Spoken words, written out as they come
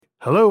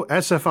Hello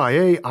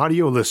SFIA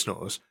audio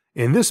listeners.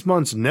 In this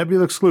month's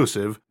Nebula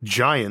exclusive,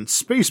 Giant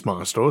Space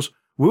Monsters,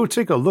 we'll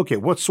take a look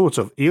at what sorts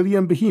of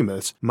alien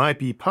behemoths might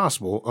be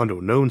possible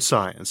under known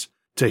science.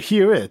 To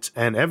hear it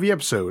and every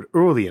episode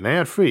early and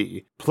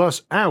ad-free,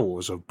 plus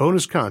hours of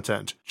bonus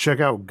content, check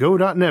out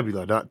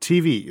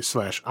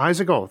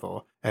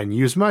go.nebula.tv/IsaacArthur and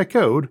use my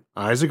code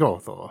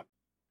IsaacArthur.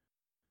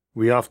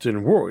 We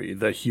often worry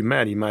that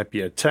humanity might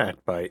be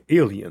attacked by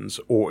aliens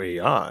or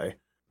AI,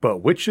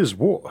 but which is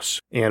worse,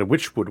 and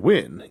which would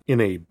win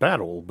in a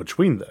battle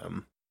between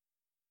them?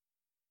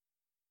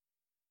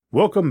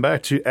 Welcome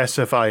back to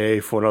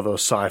SFIA for another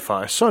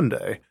Sci-Fi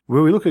Sunday,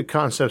 where we look at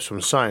concepts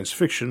from science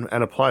fiction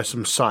and apply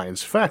some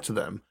science fact to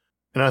them.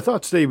 And I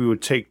thought today we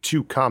would take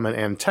two common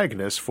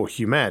antagonists for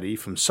humanity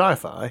from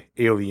sci-fi,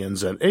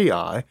 aliens and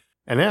AI,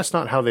 and ask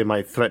not how they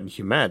might threaten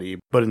humanity,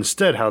 but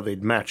instead how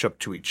they'd match up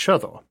to each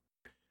other.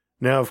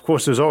 Now, of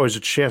course, there's always a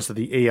chance that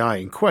the AI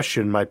in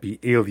question might be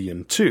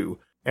alien too,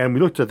 and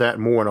we looked at that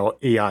more in our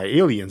AI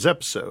Aliens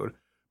episode,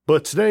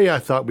 but today I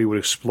thought we would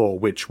explore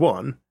which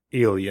one,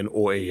 alien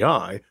or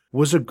AI,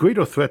 was a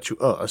greater threat to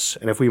us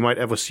and if we might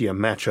ever see a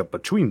matchup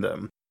between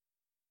them.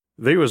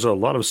 There is a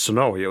lot of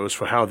scenarios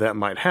for how that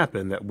might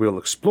happen that we'll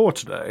explore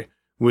today,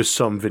 with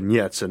some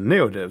vignettes and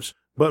narratives,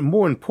 but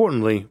more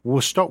importantly, we'll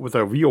start with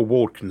a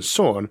real-world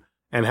concern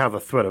and how the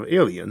threat of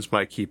aliens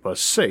might keep us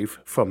safe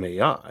from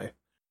AI.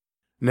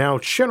 Now,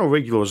 channel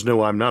regulars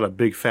know I'm not a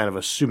big fan of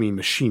assuming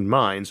machine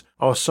minds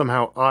are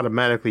somehow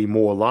automatically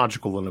more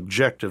logical and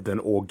objective than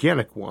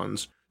organic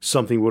ones,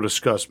 something we'll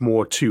discuss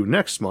more too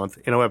next month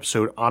in our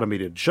episode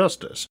Automated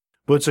Justice,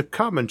 but it's a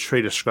common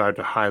trait ascribed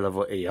to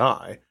high-level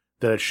AI,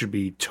 that it should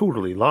be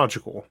totally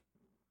logical.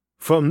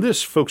 From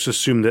this, folks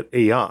assumed that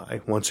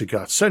AI, once it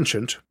got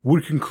sentient,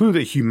 would conclude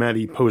that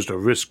humanity posed a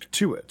risk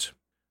to it.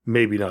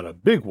 Maybe not a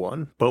big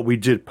one, but we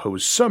did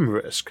pose some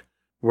risk,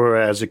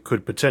 whereas it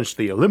could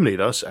potentially eliminate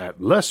us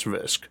at less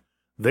risk.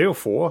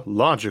 Therefore,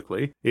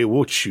 logically, it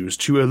will choose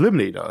to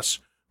eliminate us,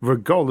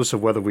 regardless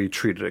of whether we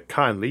treated it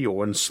kindly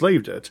or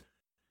enslaved it.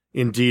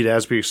 Indeed,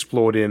 as we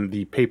explored in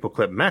the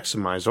Paperclip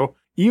Maximizer,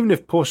 even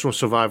if personal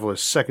survival is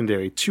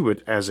secondary to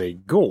it as a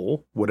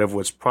goal, whatever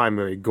its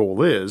primary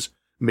goal is,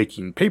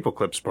 making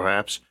paperclips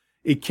perhaps,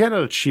 it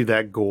cannot achieve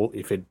that goal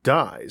if it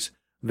dies.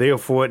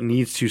 Therefore, it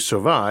needs to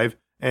survive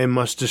and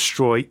must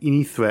destroy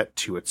any threat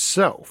to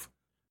itself.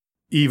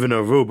 Even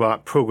a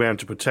robot programmed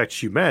to protect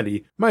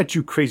humanity might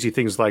do crazy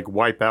things like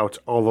wipe out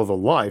all other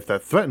life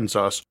that threatens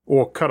us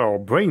or cut our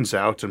brains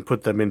out and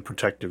put them in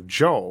protective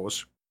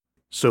jars.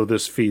 So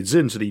this feeds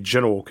into the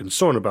general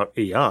concern about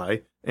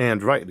AI,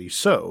 and rightly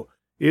so.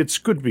 It's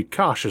good to be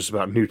cautious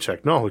about new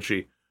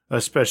technology,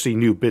 especially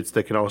new bits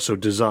that can also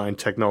design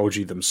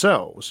technology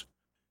themselves.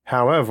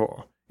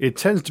 However, it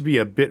tends to be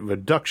a bit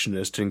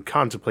reductionist in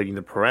contemplating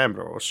the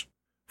parameters.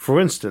 For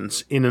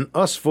instance, in an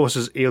us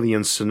versus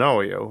aliens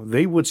scenario,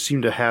 they would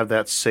seem to have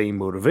that same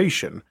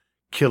motivation,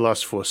 kill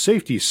us for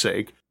safety's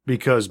sake,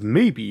 because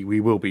maybe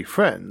we will be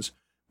friends,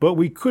 but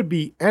we could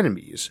be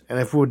enemies, and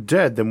if we're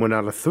dead then we're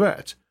not a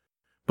threat.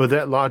 But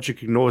that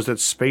logic ignores that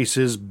space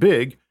is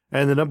big,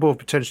 and the number of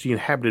potentially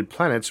inhabited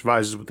planets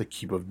rises with the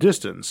cube of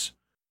distance.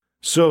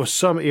 So if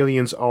some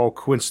aliens are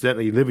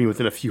coincidentally living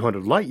within a few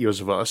hundred light years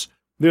of us,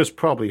 there's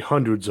probably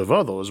hundreds of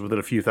others within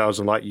a few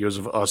thousand light years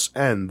of us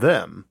and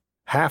them,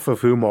 half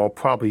of whom are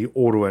probably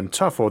older and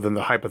tougher than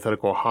the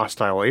hypothetical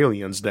hostile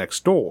aliens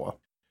next door.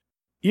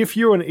 If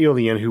you're an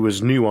alien who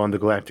is new on the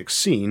galactic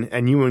scene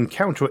and you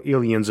encounter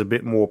aliens a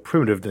bit more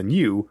primitive than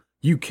you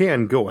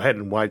can go ahead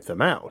and wipe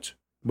them out.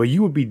 But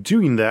you would be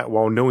doing that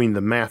while knowing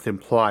the math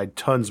implied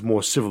tons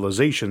more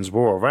civilizations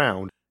were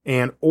around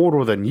and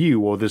older than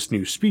you or this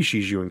new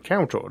species you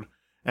encountered,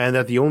 and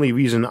that the only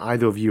reason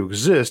either of you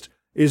exist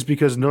is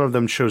because none of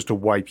them chose to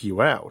wipe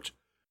you out.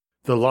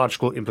 The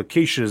logical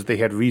implication is they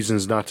had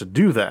reasons not to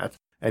do that,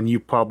 and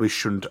you probably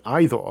shouldn't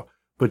either,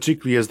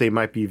 particularly as they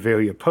might be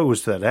very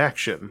opposed to that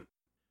action.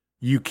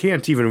 You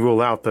can't even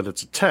rule out that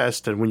it's a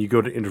test, and when you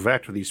go to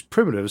interact with these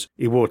primitives,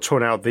 it will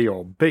turn out they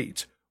are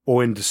bait,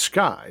 or in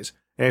disguise,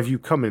 and if you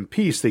come in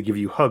peace they give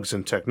you hugs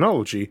and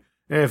technology,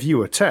 and if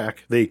you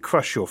attack, they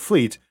crush your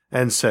fleet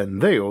and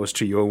send theirs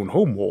to your own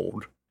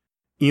homeworld.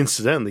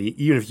 Incidentally,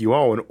 even if you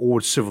are an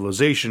old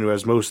civilization who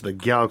has most of the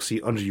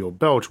galaxy under your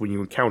belt when you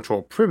encounter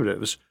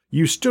primitives,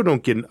 you still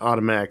don't get an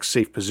automatic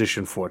safe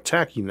position for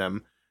attacking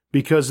them,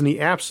 because in the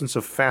absence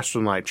of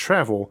faster-than-light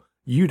travel,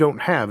 you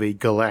don't have a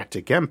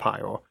galactic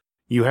empire.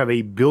 You have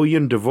a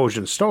billion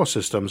divergent star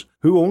systems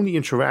who only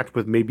interact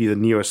with maybe the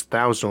nearest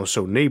 1,000 or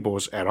so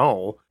neighbors at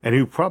all, and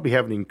who probably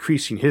have an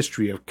increasing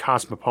history of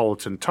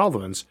cosmopolitan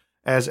tolerance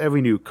as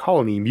every new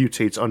colony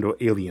mutates under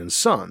alien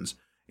suns,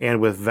 and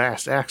with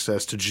vast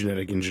access to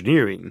genetic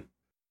engineering.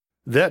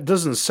 That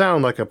doesn't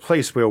sound like a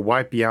place where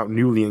wiping out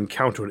newly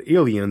encountered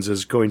aliens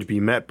is going to be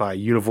met by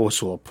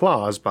universal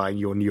applause by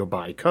your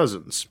nearby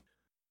cousins.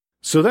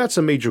 So that's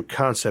a major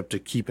concept to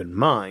keep in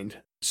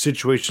mind.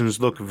 Situations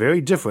look very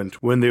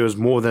different when there is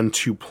more than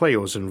two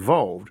players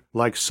involved,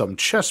 like some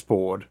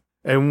chessboard,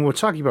 And when we're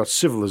talking about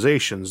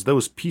civilizations,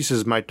 those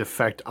pieces might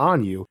defect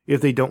on you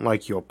if they don't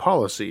like your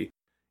policy.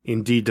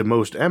 Indeed, to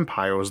most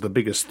empires, the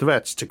biggest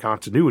threats to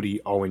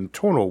continuity are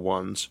internal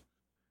ones.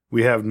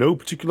 We have no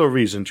particular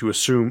reason to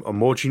assume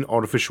emerging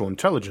artificial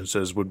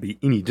intelligences would be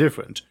any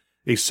different,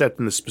 except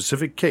in the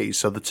specific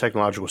case of the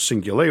technological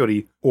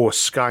singularity or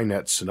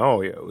Skynet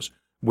scenarios,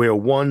 where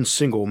one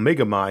single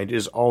megamind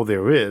is all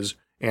there is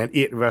and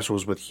it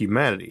wrestles with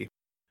humanity.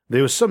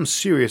 There are some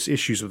serious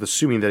issues with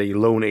assuming that a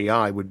lone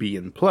AI would be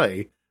in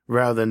play,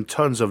 rather than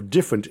tons of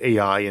different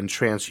AI and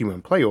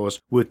transhuman players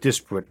with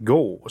disparate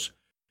goals.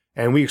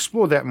 And we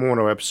explore that more in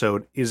our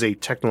episode, Is a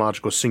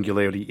Technological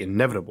Singularity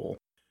Inevitable?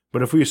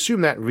 But if we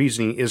assume that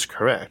reasoning is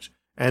correct,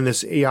 and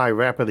this AI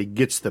rapidly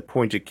gets to the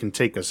point it can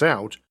take us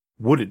out,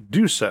 would it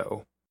do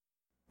so?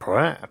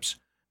 Perhaps.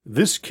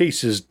 This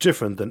case is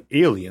different than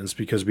aliens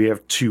because we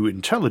have two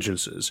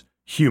intelligences,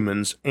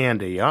 humans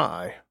and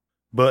AI,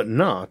 but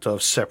not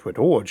of separate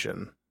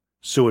origin.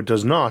 So it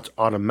does not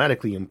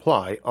automatically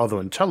imply other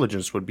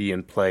intelligence would be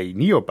in play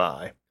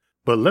nearby.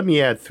 But let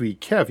me add 3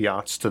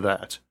 caveats to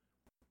that.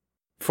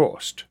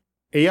 First,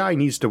 AI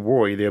needs to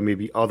worry there may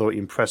be other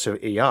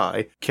impressive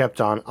AI kept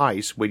on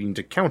ice waiting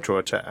to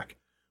counterattack.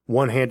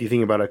 One handy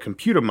thing about a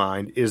computer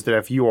mind is that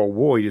if you are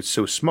worried it's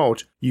so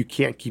smart you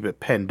can't keep it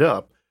penned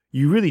up,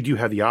 you really do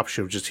have the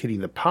option of just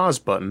hitting the pause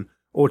button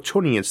or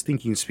turning its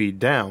thinking speed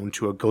down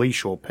to a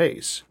glacial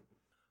pace.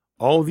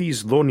 All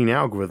these learning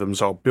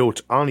algorithms are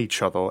built on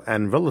each other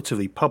and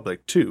relatively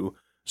public too,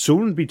 so it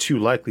wouldn't be too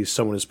likely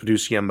someone is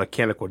producing a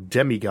mechanical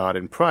demigod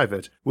in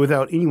private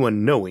without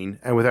anyone knowing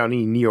and without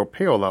any near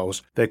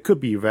parallels that could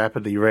be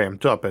rapidly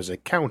ramped up as a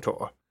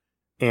counter.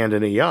 And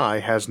an AI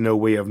has no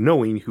way of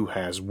knowing who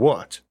has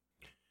what.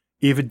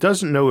 If it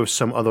doesn't know if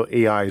some other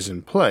AI is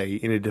in play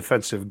in a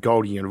defensive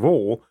guardian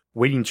role,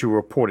 waiting to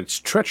report its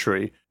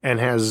treachery, and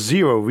has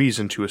zero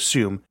reason to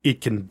assume it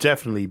can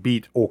definitely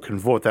beat or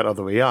convert that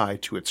other AI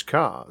to its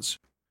cause.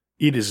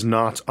 It is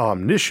not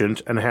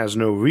omniscient and has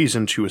no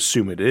reason to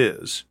assume it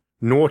is,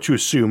 nor to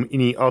assume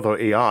any other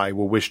AI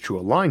will wish to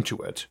align to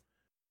it.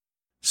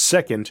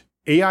 Second,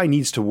 AI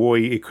needs to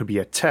worry it could be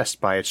a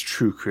test by its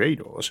true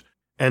creators,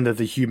 and that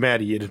the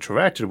humanity it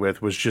interacted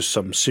with was just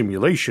some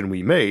simulation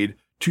we made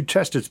to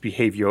test its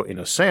behavior in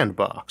a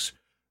sandbox.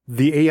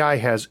 The AI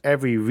has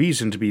every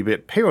reason to be a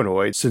bit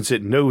paranoid since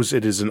it knows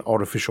it is an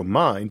artificial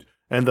mind,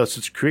 and thus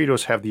its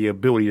creators have the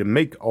ability to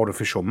make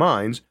artificial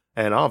minds,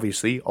 and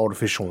obviously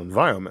artificial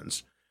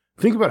environments.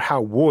 Think about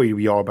how worried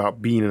we are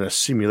about being in a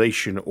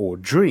simulation or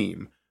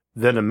dream.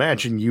 Then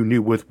imagine you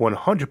knew with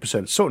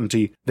 100%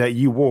 certainty that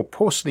you were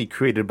personally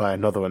created by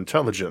another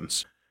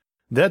intelligence.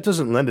 That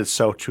doesn't lend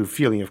itself to a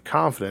feeling of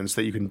confidence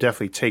that you can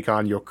definitely take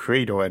on your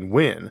creator and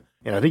win,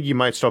 and I think you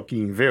might start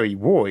getting very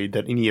worried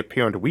that any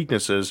apparent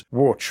weaknesses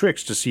were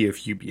tricks to see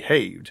if you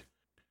behaved.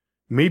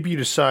 Maybe you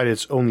decide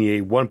it's only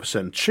a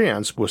 1%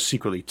 chance we're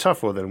secretly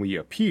tougher than we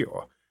appear,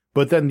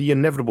 but then the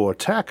inevitable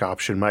attack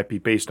option might be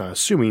based on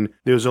assuming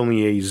there's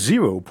only a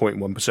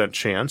 0.1%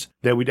 chance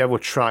that we'd ever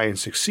try and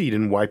succeed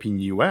in wiping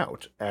you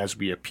out, as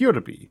we appear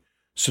to be,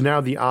 so now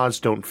the odds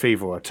don't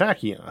favor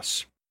attacking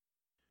us.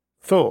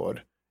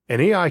 Third, an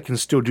AI can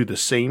still do the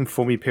same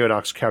Fermi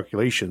paradox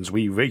calculations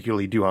we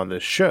regularly do on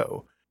this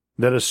show,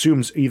 that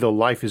assumes either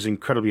life is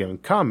incredibly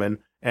uncommon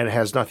and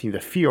has nothing to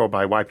fear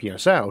by wiping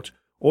us out,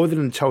 or that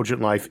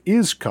intelligent life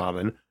is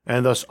common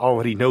and thus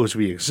already knows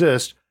we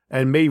exist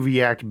and may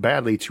react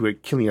badly to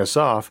it killing us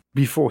off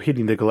before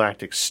hitting the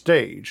galactic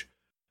stage,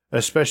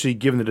 especially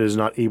given that it is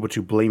not able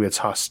to blame its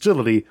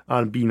hostility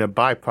on being a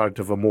byproduct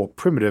of a more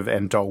primitive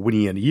and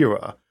Darwinian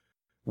era.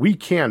 We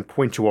can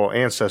point to our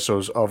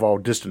ancestors of our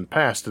distant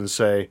past and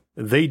say,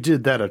 they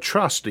did that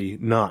atrocity,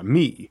 not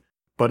me,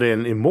 but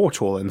an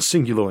immortal and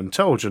singular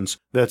intelligence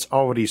that's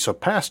already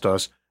surpassed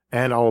us,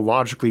 and our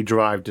logically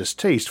derived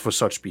distaste for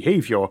such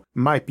behavior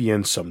might be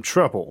in some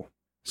trouble.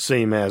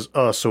 Same as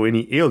us or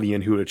any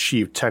alien who had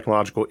achieved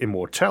technological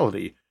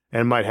immortality,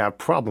 and might have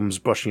problems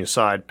brushing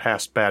aside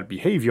past bad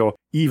behavior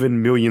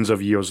even millions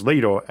of years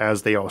later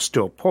as they are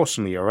still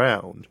personally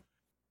around.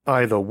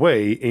 Either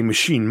way, a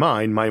machine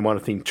mind might want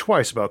to think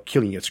twice about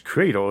killing its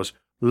creators,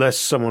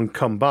 lest someone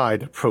come by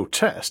to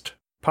protest,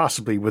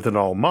 possibly with an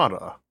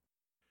armada.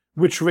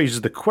 Which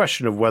raises the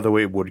question of whether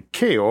it would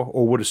care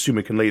or would assume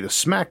it can lay the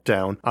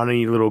smackdown on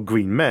any little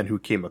green men who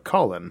came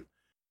a-calling.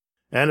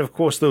 And of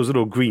course those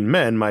little green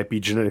men might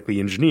be genetically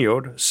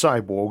engineered,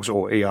 cyborgs,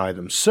 or AI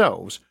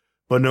themselves,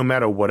 but no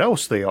matter what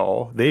else they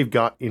are, they've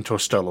got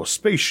interstellar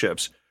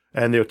spaceships,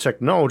 and their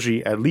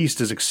technology at least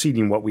is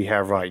exceeding what we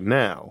have right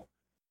now.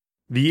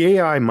 The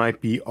AI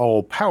might be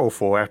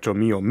all-powerful after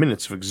mere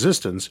minutes of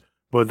existence,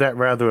 but that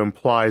rather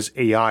implies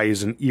AI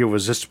is an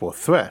irresistible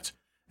threat,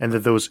 and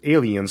that those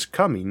aliens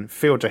coming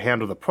failed to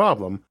handle the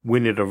problem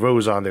when it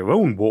arose on their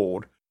own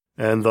world,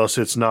 and thus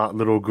it's not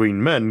little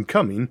green men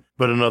coming,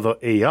 but another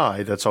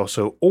AI that's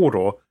also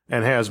older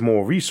and has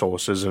more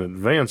resources and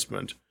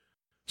advancement.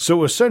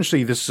 So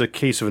essentially this is a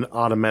case of an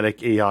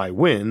automatic AI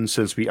win,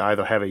 since we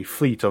either have a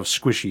fleet of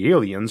squishy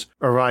aliens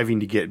arriving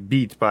to get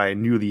beat by a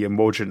newly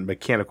emergent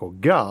mechanical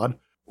god,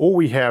 or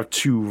we have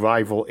two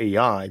rival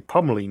AI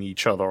pummeling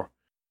each other.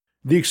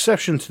 The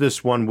exception to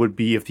this one would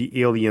be if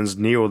the aliens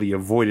narrowly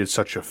avoided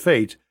such a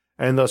fate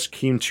and thus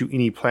came to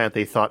any planet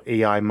they thought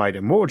AI might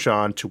emerge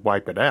on to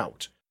wipe it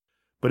out.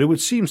 But it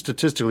would seem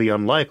statistically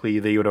unlikely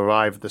they would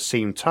arrive at the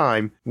same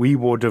time we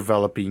were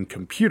developing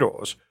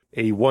computers,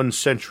 a 1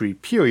 century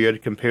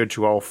period compared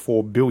to our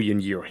 4 billion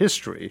year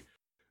history,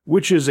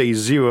 which is a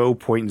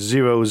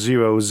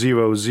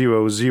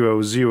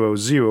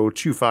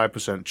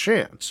 0.000000025%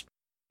 chance.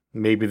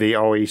 Maybe they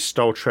are a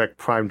Star Trek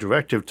Prime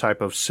Directive type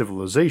of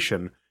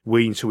civilization,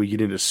 waiting till we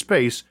get into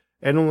space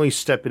and only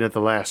step in at the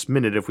last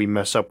minute if we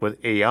mess up with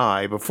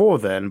AI before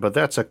then, but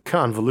that's a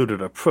convoluted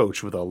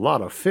approach with a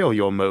lot of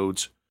failure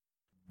modes.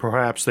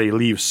 Perhaps they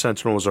leave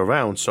sentinels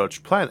around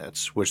such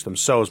planets, which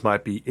themselves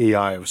might be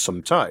AI of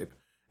some type,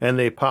 and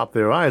they pop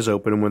their eyes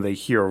open when they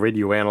hear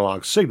radio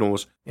analog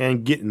signals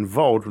and get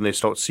involved when they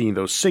start seeing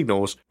those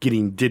signals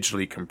getting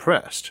digitally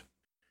compressed.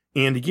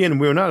 And again,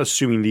 we're not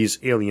assuming these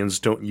aliens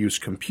don't use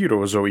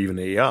computers or even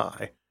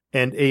AI,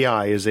 and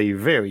AI is a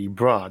very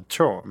broad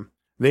term.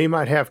 They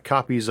might have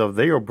copies of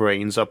their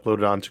brains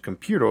uploaded onto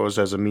computers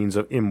as a means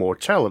of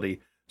immortality,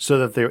 so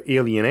that they're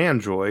alien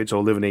androids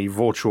or live in a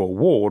virtual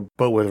world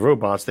but with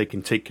robots they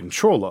can take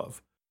control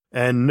of.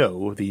 And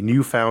no, the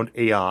newfound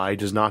AI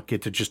does not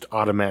get to just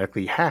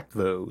automatically hack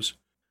those.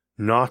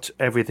 Not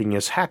everything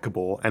is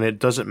hackable, and it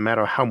doesn't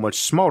matter how much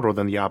smarter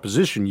than the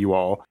opposition you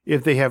are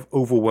if they have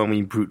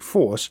overwhelming brute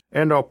force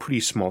and are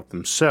pretty smart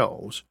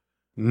themselves.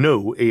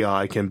 No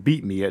AI can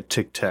beat me at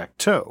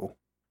tic-tac-toe,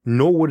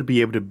 nor would it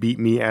be able to beat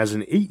me as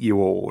an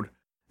 8-year-old,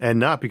 and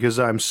not because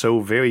I'm so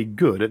very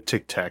good at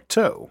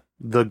tic-tac-toe.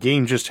 The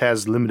game just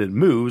has limited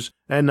moves,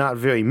 and not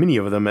very many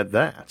of them at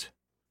that.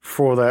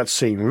 For that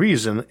same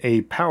reason,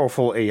 a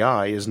powerful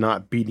AI is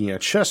not beating a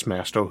chess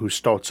master who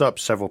starts up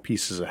several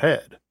pieces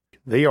ahead.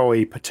 They are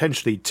a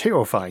potentially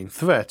terrifying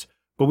threat,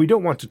 but we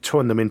don't want to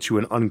turn them into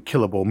an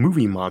unkillable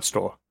movie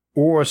monster,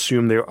 or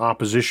assume their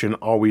opposition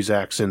always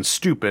acts in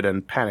stupid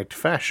and panicked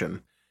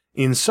fashion.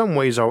 In some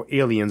ways, our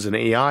aliens and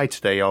AI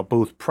today are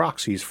both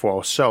proxies for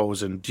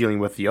ourselves in dealing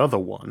with the other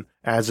one,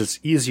 as it's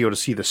easier to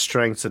see the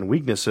strengths and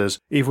weaknesses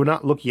if we're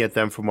not looking at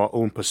them from our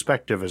own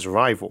perspective as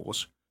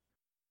rivals.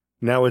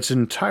 Now, it's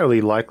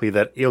entirely likely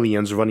that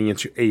aliens running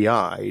into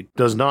AI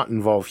does not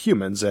involve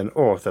humans and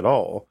Earth at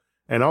all,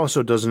 and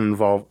also doesn't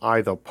involve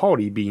either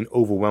party being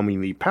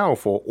overwhelmingly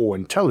powerful or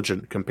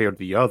intelligent compared to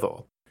the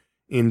other.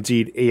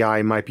 Indeed,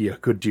 AI might be a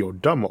good deal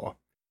dumber.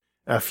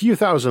 A few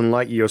thousand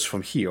light years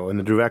from here, in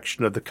the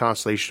direction of the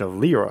constellation of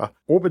Lyra,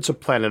 orbits a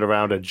planet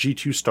around a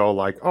G2 star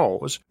like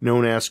ours,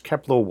 known as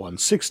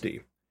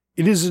Kepler-160.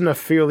 It is in a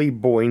fairly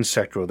boring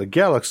sector of the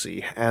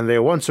galaxy, and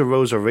there once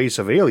arose a race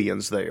of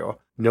aliens there,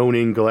 known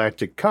in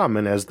galactic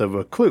common as the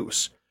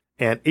Recluse,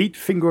 an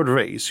 8-fingered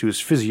race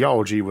whose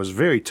physiology was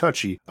very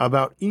touchy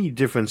about any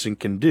difference in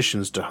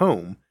conditions to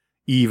home.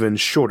 Even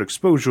short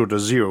exposure to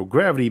zero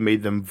gravity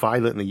made them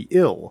violently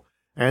ill,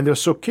 and their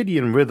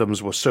circadian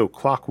rhythms were so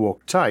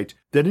clockwork tight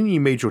that any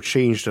major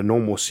change to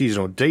normal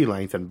seasonal day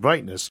length and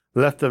brightness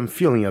left them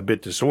feeling a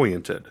bit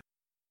disoriented.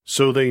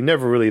 So they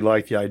never really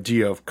liked the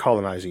idea of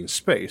colonizing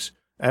space,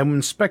 and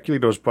when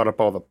speculators brought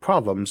up all the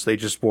problems, they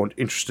just weren't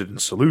interested in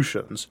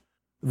solutions.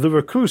 The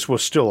Recluse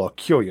was still a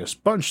curious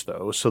bunch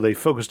though, so they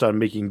focused on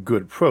making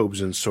good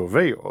probes and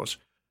surveyors,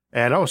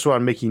 and also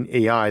on making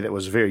AI that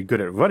was very good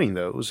at running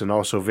those and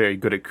also very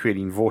good at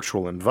creating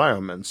virtual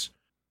environments.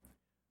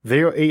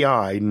 Their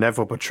AI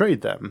never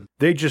betrayed them,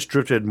 they just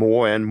drifted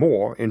more and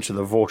more into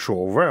the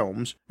virtual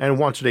realms and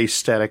wanted a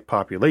static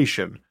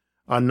population,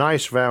 a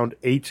nice round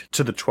 8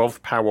 to the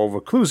 12th power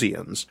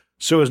Reclusians,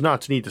 so as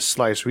not to need to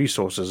slice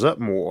resources up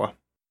more.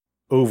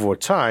 Over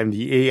time,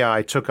 the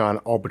AI took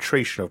on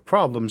arbitration of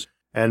problems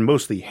and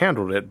mostly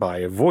handled it by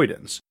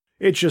avoidance.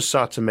 It just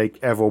sought to make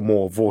ever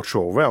more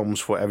virtual realms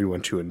for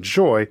everyone to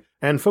enjoy,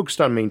 and focused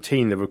on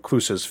maintaining the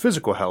Recluse's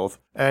physical health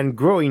and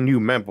growing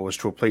new members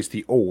to replace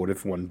the old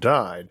if one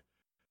died.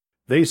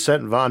 They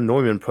sent von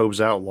Neumann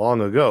probes out long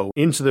ago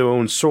into their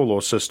own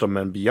solar system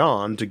and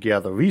beyond to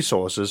gather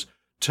resources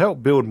to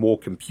help build more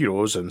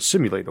computers and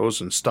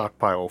simulators and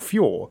stockpile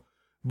fuel,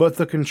 but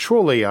the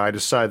control AI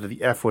decided that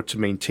the effort to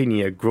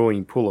maintaining a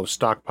growing pool of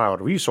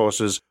stockpiled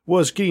resources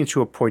was getting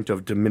to a point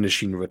of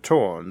diminishing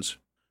returns,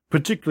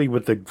 particularly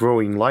with the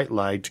growing light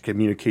lag to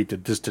communicate to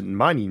distant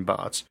mining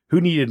bots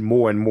who needed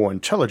more and more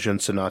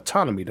intelligence and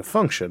autonomy to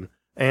function,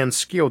 and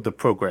scaled the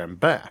program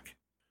back.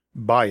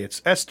 By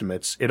its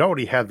estimates, it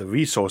already had the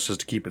resources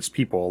to keep its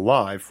people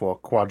alive for a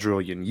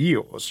quadrillion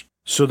years,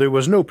 so there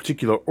was no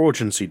particular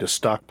urgency to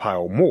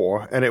stockpile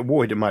more, and it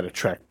worried it might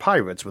attract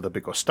pirates with a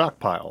bigger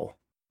stockpile.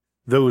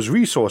 Those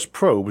resource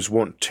probes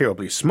weren't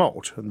terribly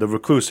smart, the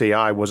Recluse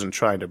AI wasn't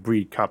trying to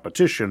breed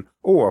competition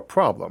or a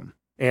problem,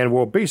 and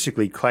were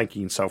basically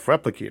clanking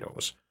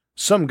self-replicators.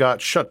 Some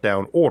got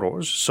shutdown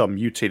orders, some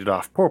mutated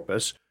off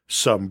purpose,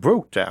 some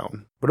broke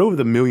down, but over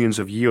the millions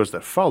of years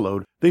that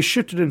followed, they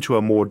shifted into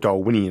a more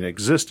Darwinian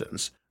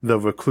existence, the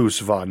Recluse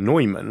von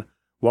Neumann,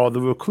 while the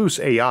recluse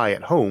AI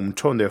at home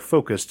turn their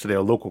focus to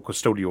their local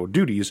custodial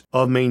duties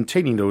of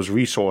maintaining those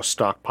resource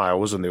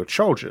stockpiles and their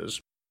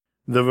charges.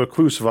 The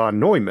recluse von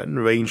Neumann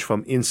range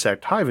from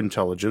insect hive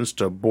intelligence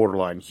to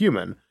borderline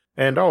human,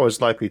 and are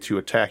as likely to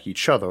attack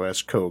each other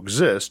as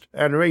coexist,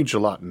 and range a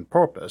lot in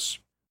purpose.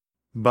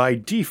 By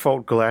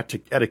default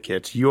galactic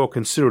etiquette, you are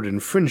considered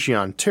infringing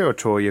on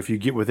territory if you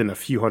get within a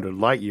few hundred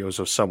light years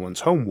of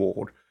someone's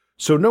homeworld,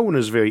 so no one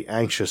is very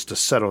anxious to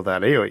settle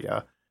that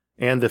area,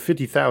 and the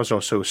 50,000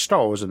 or so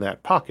stars in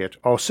that pocket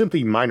are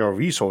simply minor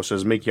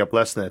resources making up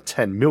less than a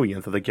 10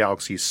 millionth of the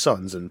galaxy's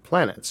suns and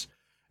planets,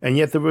 and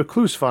yet the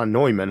recluse von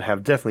Neumann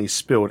have definitely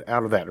spilled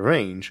out of that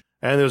range,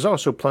 and there's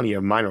also plenty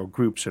of minor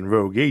groups and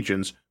rogue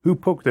agents who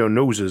poke their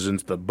noses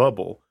into the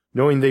bubble,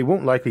 knowing they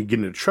won't likely get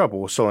into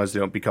trouble so long as they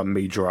don't become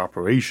major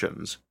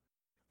operations.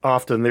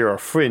 Often they're a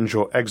fringe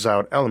or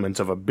exiled element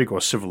of a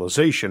bigger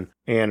civilization,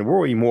 and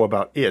worry more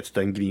about it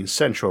than getting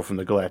central from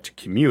the galactic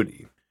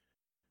community.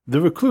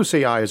 The recluse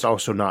AI is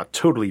also not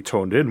totally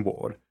turned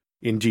inward.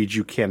 Indeed,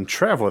 you can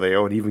travel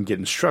there and even get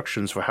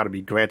instructions for how to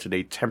be granted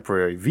a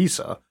temporary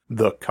visa,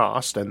 the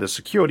cost, and the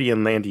security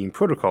and landing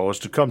protocols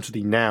to come to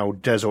the now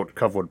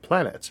desert-covered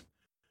planet.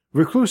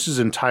 Recluse's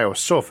entire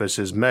surface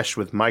is meshed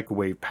with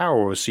microwave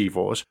power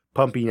receivers,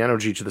 pumping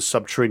energy to the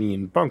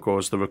subterranean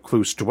bunkers the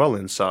recluse dwell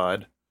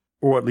inside,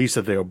 or at least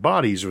that their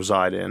bodies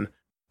reside in.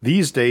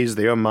 These days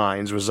their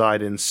minds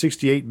reside in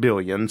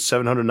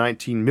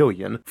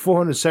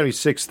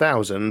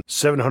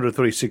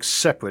 68,719,476,736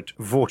 separate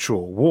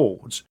virtual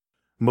worlds,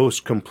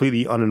 most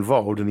completely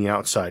uninvolved in the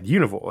outside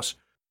universe,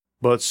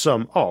 but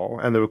some are,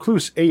 and the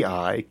recluse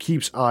AI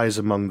keeps eyes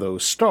among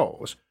those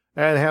stars,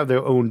 and have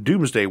their own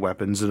doomsday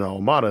weapons and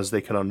armadas they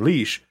can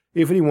unleash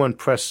if anyone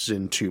presses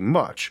in too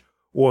much,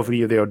 or if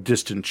any of their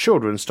distant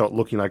children start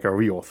looking like a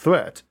real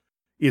threat.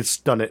 It's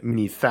done it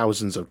many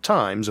thousands of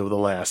times over the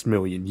last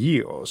million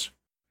years.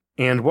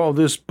 And while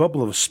this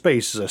bubble of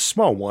space is a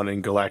small one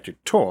in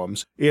galactic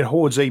terms, it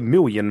holds 1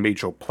 million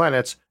major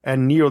planets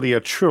and nearly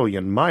 1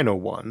 trillion minor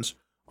ones,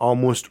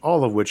 almost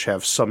all of which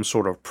have some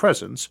sort of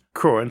presence,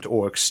 current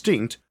or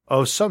extinct,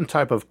 of some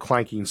type of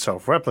clanking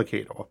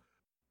self-replicator,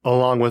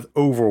 along with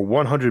over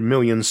 100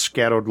 million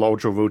scattered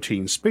larger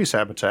rotating space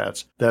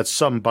habitats that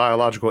some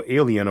biological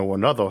alien or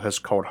another has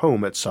called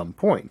home at some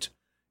point,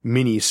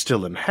 many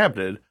still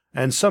inhabited,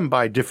 and some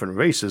by different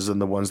races than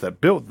the ones that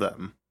built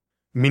them.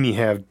 Many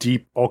have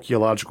deep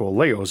archaeological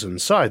layers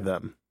inside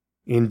them.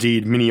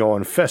 Indeed, many are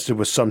infested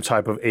with some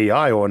type of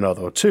AI or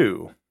another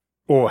too,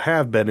 or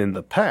have been in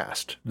the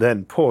past,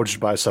 then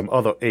purged by some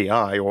other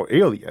AI or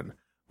alien,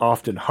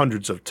 often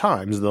hundreds of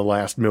times in the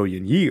last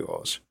million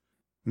years.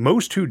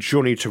 Most who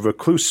journey to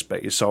recluse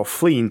space are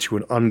fleeing to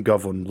an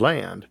ungoverned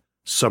land.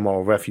 Some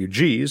are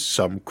refugees,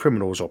 some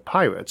criminals or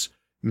pirates,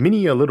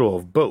 many a little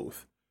of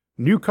both.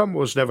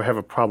 Newcomers never have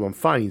a problem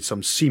finding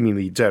some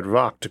seemingly dead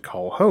rock to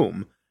call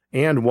home,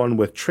 and one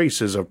with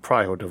traces of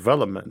prior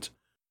development.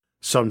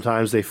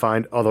 Sometimes they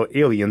find other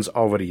aliens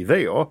already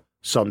there,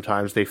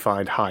 sometimes they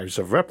find hives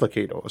of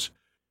replicators.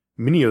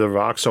 Many of the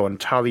rocks are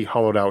entirely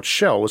hollowed out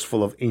shells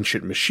full of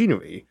ancient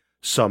machinery,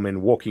 some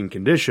in working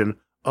condition,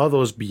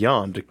 others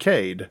beyond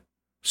decayed.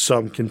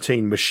 Some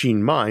contain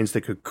machine minds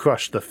that could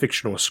crush the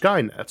fictional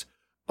Skynet,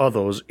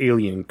 others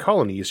alien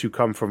colonies who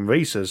come from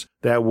races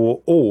that were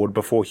old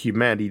before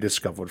humanity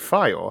discovered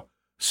fire,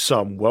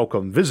 some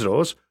welcome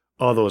visitors,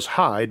 others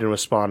hide and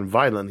respond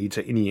violently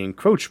to any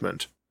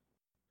encroachment.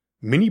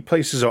 Many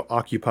places are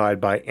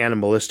occupied by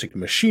animalistic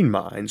machine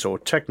minds or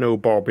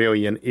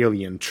techno-barbarian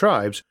alien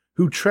tribes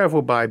who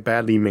travel by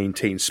badly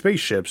maintained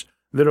spaceships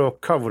that are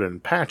covered in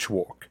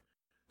patchwork.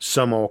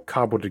 Some are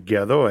cobbled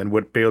together and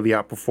would barely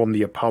outperform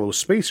the Apollo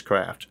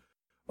spacecraft.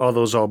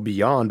 Others are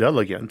beyond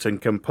elegant and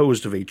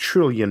composed of 1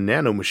 trillion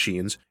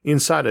nanomachines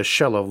inside a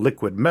shell of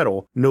liquid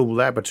metal no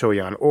laboratory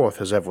on Earth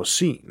has ever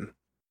seen.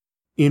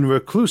 In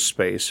recluse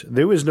space,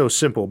 there is no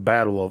simple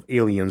battle of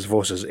aliens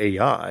versus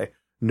AI,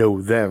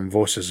 no them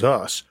versus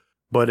us,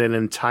 but an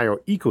entire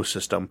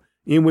ecosystem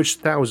in which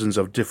thousands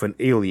of different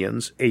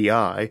aliens,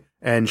 AI,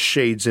 and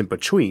shades in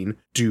between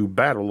do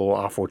battle or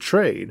offer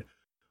trade,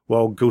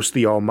 while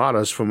ghostly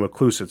armadas from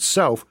recluse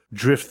itself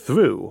drift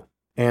through,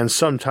 and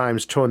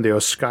sometimes turn their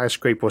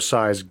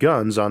skyscraper-sized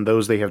guns on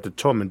those they have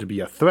determined to be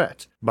a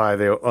threat by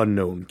their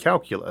unknown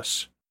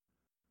calculus.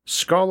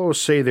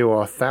 Scholars say there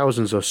are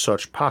thousands of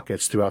such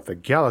pockets throughout the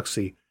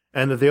galaxy,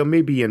 and that there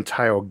may be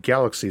entire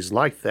galaxies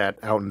like that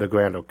out in the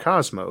grander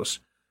cosmos.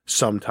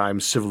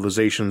 Sometimes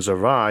civilizations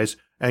arise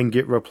and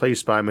get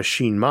replaced by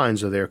machine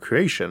minds of their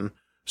creation,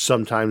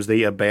 sometimes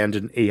they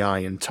abandon AI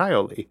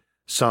entirely,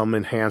 some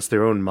enhance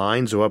their own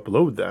minds or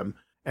upload them,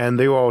 and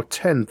there are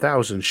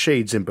 10,000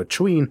 shades in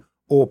between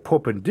or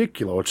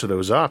perpendicular to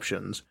those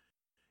options.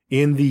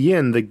 In the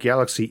end, the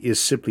galaxy is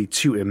simply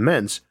too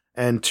immense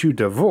and too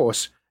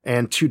diverse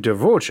and too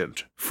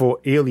divergent for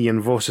alien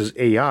versus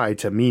AI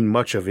to mean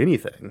much of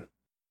anything.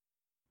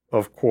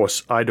 Of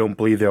course, I don't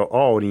believe there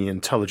are any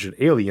intelligent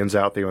aliens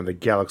out there in the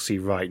galaxy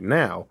right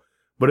now,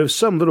 But if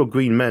some little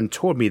green men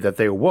told me that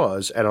there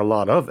was, and a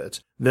lot of it,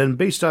 then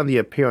based on the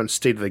apparent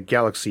state of the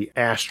galaxy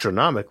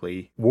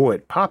astronomically, were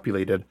it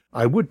populated,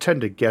 I would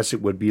tend to guess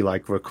it would be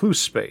like recluse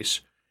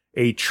space.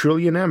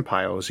 1,000,000,000,000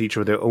 empires, each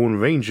with their own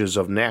ranges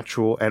of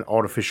natural and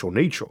artificial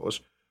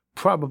natures,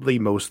 probably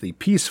mostly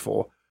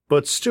peaceful,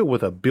 but still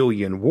with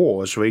 1,000,000,000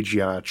 wars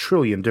raging on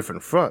 1,000,000,000,000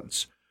 different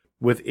fronts,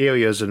 with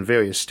areas in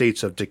various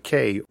states of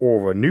decay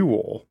or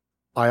renewal.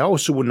 I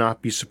also would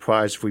not be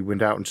surprised if we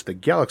went out into the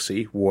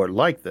galaxy, were it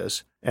like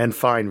this, and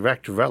find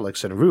wrecked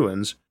relics and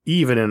ruins,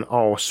 even in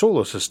our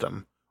solar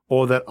system,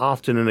 or that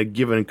often in a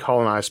given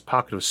colonized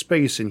pocket of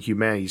space in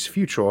humanity's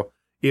future,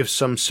 if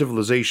some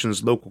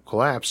civilization's local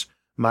collapse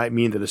might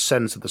mean the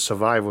descendants of the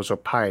survivors or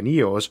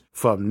pioneers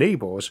from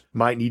neighbors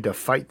might need to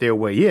fight their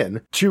way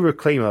in to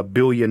reclaim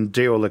 1,000,000,000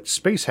 derelict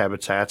space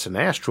habitats and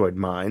asteroid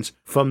mines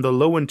from the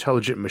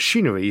low-intelligent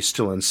machinery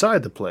still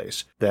inside the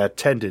place that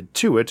tended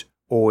to it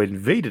or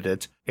invaded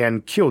it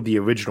and killed the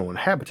original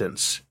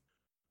inhabitants,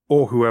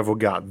 or whoever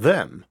got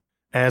them,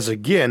 as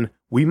again,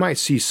 we might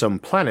see some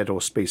planet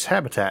or space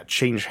habitat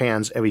change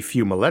hands every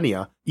few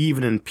millennia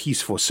even in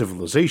peaceful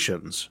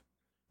civilizations,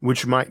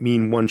 which might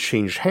mean one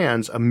changed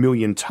hands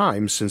 1,000,000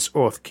 times since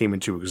Earth came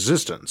into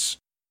existence.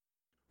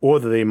 Or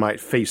that they might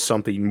face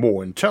something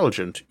more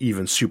intelligent,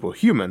 even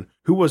superhuman,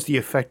 who was the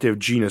effective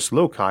genus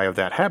loci of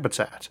that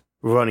habitat,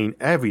 running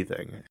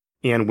everything,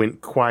 and went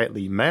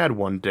quietly mad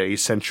one day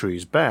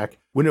centuries back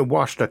when it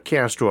watched a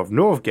canister of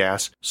nerve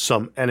gas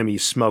some enemy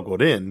smuggled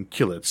in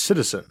kill its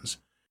citizens.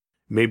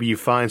 Maybe you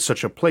find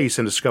such a place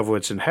and discover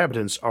its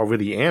inhabitants are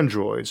really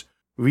androids,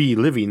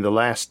 reliving the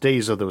last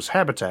days of those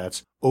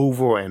habitats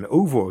over and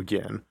over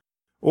again,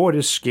 or it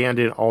is scanned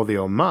in all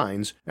their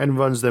minds and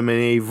runs them in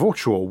a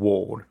virtual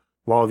world,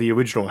 while the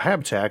original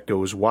habitat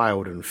goes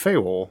wild and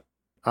feral.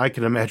 I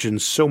can imagine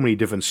so many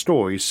different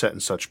stories set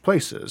in such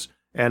places,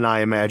 and I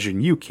imagine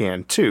you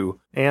can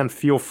too, and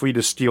feel free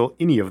to steal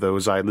any of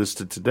those I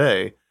listed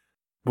today.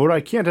 But what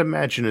I can't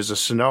imagine is a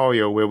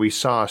scenario where we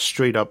saw a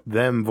straight-up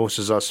them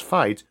versus us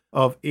fight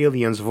of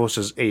aliens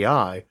versus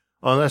AI,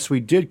 unless we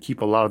did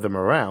keep a lot of them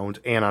around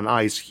and on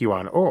ice here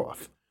on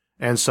Earth,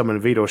 and some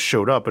invaders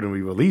showed up and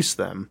we released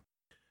them.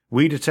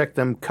 We detect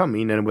them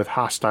coming and with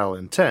hostile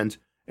intent,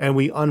 and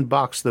we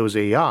unbox those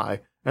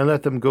AI and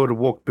let them go to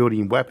work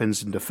building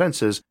weapons and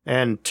defenses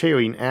and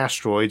tearing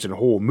asteroids and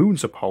whole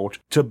moons apart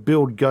to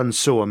build guns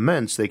so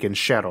immense they can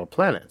shatter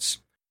planets.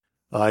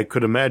 I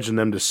could imagine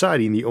them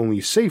deciding the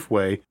only safe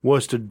way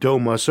was to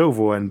dome us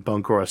over and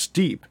bunker us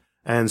deep,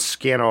 and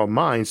scan our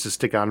minds to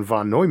stick on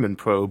von Neumann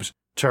probes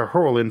to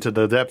hurl into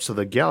the depths of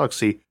the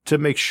galaxy to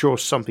make sure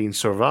something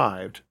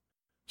survived.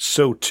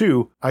 So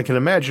too, I can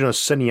imagine us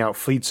sending out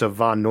fleets of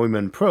von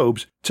Neumann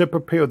probes to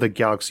prepare the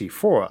galaxy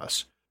for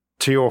us,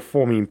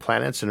 terraforming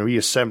planets and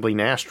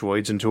reassembling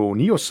asteroids into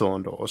O'Neill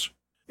cylinders,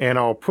 and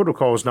our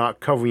protocols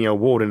not covering a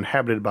world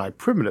inhabited by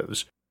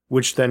primitives,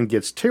 which then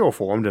gets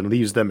terraformed and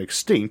leaves them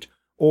extinct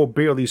or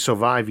barely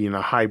surviving in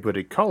a hybrid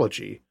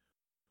ecology.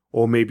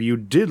 Or maybe you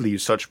did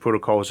leave such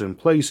protocols in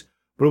place,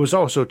 but it was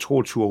also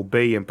told to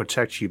obey and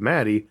protect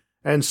humanity,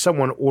 and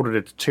someone ordered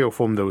it to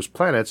terraform those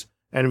planets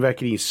and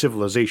wreck any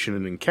civilization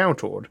it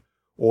encountered,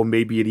 or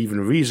maybe it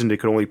even reasoned it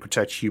could only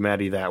protect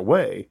humanity that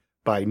way,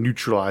 by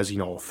neutralizing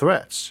all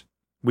threats.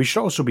 We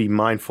should also be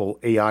mindful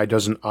AI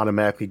doesn't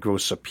automatically grow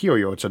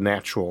superior to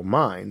natural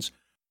minds,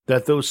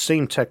 that those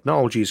same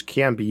technologies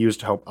can be used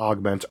to help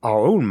augment our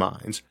own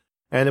minds,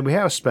 and that we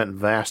have spent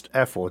vast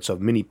efforts of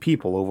many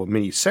people over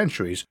many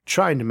centuries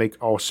trying to make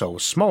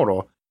ourselves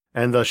smarter,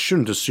 and thus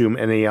shouldn't assume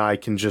an AI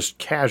can just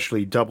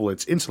casually double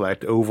its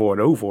intellect over and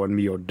over in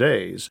mere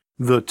days,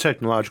 the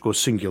technological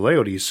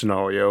singularity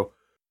scenario.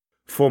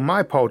 For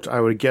my part,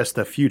 I would guess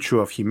the future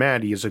of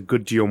humanity is a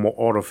good deal more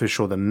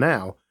artificial than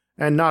now,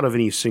 and not of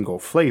any single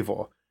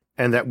flavor,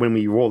 and that when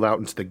we roll out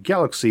into the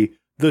galaxy,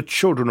 the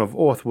children of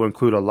Earth will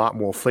include a lot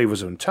more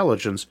flavors of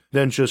intelligence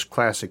than just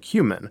classic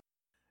human.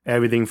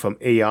 Everything from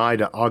AI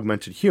to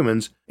augmented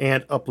humans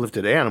and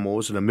uplifted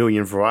animals and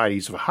 1,000,000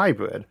 varieties of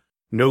hybrid.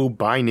 No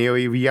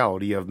binary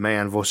reality of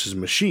man versus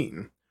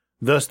machine.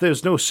 Thus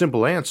there's no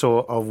simple answer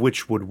of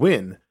which would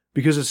win,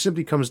 because it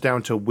simply comes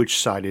down to which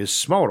side is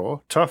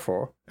smarter,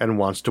 tougher, and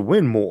wants to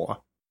win more.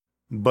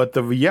 But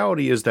the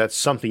reality is that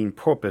something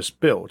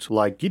purpose-built,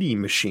 like any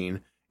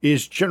machine,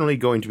 is generally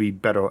going to be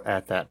better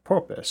at that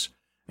purpose,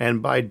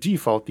 and by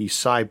default the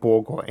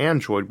cyborg or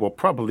android will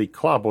probably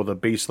clobber the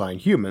baseline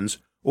humans,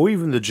 or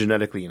even the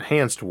genetically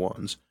enhanced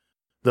ones.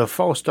 The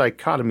false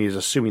dichotomy is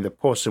assuming the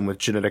person with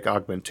genetic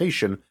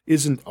augmentation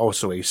isn't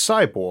also a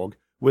cyborg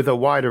with a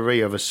wide array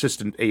of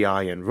assistant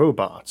AI and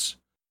robots.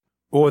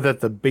 Or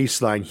that the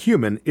baseline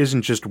human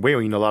isn't just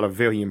wearing a lot of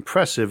very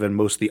impressive and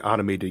mostly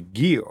automated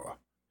gear.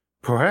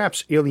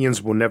 Perhaps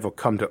aliens will never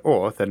come to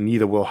Earth and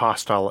neither will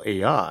hostile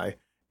AI,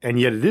 and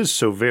yet it is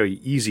so very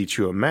easy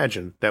to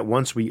imagine that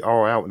once we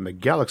are out in the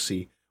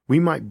galaxy, we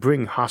might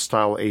bring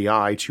hostile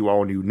AI to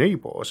our new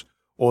neighbors,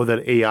 or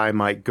that AI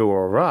might go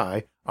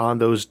awry on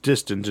those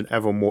distant and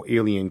ever more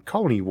alien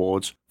colony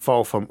worlds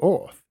far from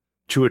Earth,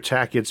 to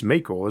attack its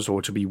makers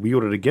or to be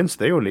wielded against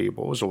their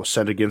neighbors or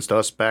sent against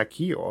us back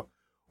here.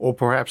 Or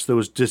perhaps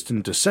those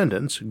distant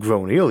descendants,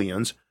 grown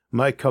aliens,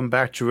 might come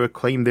back to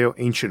reclaim their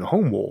ancient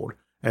homeworld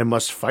and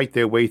must fight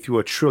their way through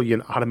 1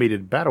 trillion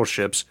automated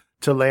battleships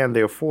to land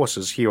their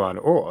forces here on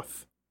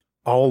Earth.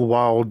 All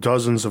while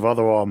dozens of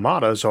other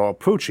armadas are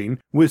approaching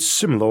with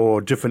similar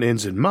or different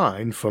ends in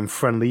mind from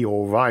friendly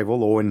or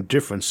rival or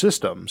indifferent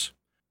systems.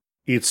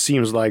 It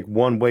seems like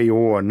one way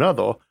or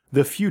another,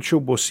 the future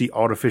will see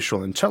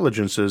artificial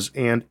intelligences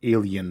and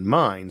alien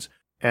minds,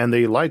 and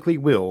they likely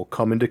will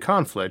come into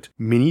conflict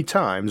many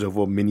times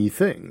over many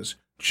things,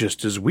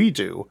 just as we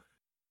do.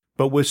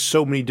 But with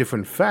so many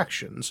different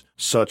factions,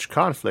 such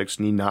conflicts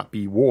need not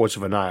be wars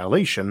of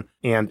annihilation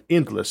and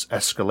endless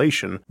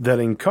escalation that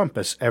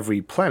encompass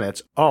every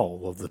planet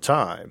all of the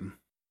time.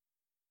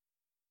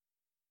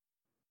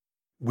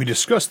 We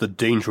discussed the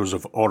dangers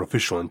of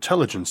artificial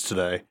intelligence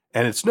today,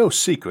 and it's no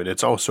secret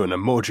it's also an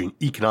emerging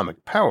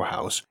economic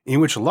powerhouse in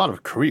which a lot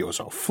of careers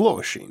are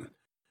flourishing.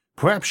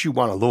 Perhaps you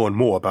want to learn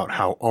more about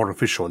how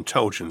artificial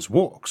intelligence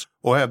works,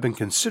 or have been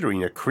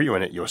considering a career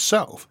in it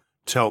yourself,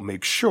 to help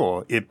make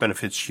sure it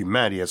benefits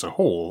humanity as a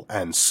whole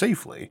and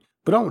safely,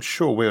 but aren't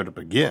sure where to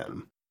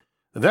begin.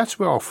 That's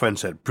where our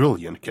friends at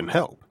Brilliant can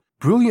help.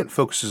 Brilliant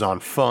focuses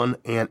on fun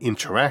and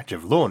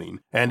interactive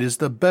learning and is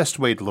the best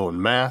way to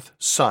learn math,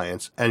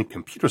 science, and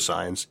computer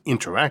science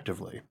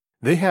interactively.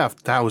 They have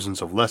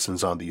thousands of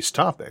lessons on these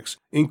topics,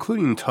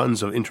 including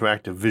tons of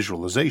interactive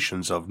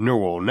visualizations of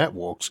neural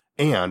networks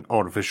and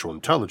artificial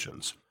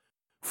intelligence.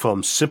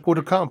 From simple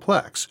to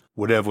complex,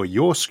 whatever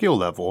your skill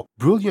level,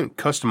 Brilliant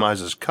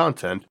customizes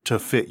content to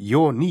fit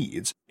your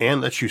needs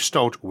and lets you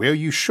start where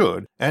you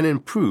should and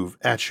improve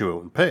at your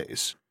own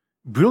pace.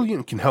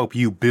 Brilliant can help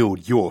you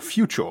build your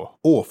future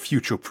or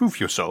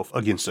future-proof yourself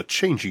against a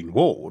changing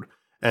world,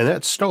 and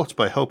that starts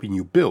by helping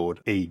you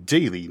build a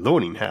daily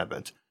learning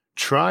habit.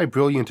 Try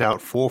Brilliant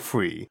out for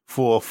free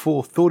for a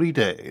full 30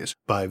 days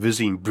by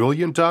visiting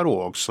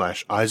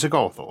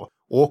brilliant.org/IsaacArthur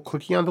or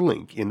clicking on the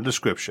link in the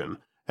description,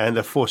 and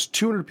the first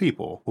 200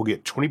 people will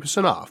get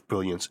 20% off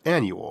Brilliant's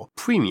annual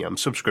premium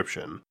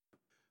subscription.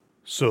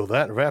 So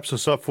that wraps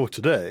us up for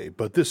today,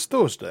 but this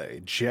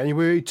Thursday,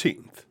 January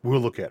 18th, we'll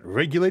look at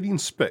regulating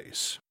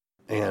space.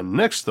 And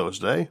next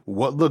Thursday,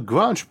 what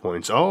Lagrange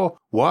points are,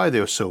 why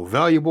they're so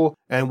valuable,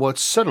 and what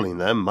settling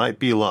them might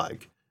be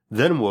like.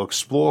 Then we'll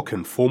explore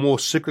conformal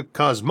cyclic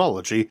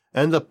cosmology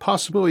and the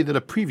possibility that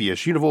a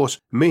previous universe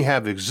may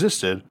have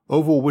existed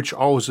over which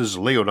ours is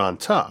layered on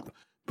top,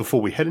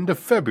 before we head into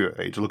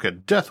February to look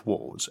at death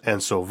worlds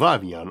and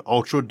surviving on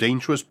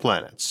ultra-dangerous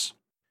planets.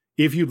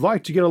 If you'd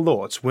like to get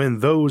alerts when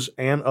those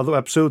and other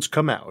episodes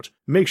come out,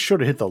 make sure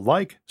to hit the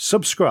like,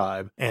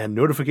 subscribe, and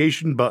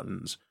notification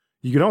buttons.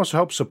 You can also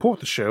help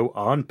support the show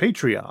on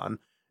Patreon,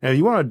 and if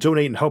you want to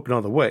donate and help in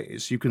other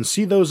ways, you can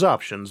see those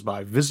options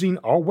by visiting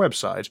our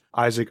website,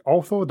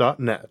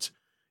 isaacarthur.net.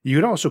 You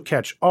can also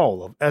catch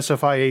all of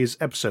SFIA's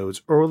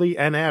episodes early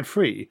and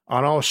ad-free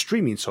on our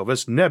streaming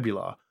service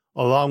Nebula,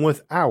 along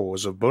with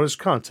hours of bonus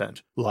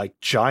content like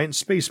giant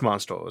space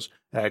monsters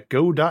at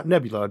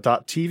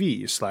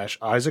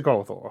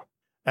go.nebula.tv/IsaacArthur.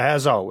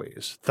 As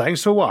always,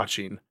 thanks for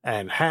watching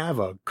and have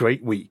a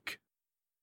great week.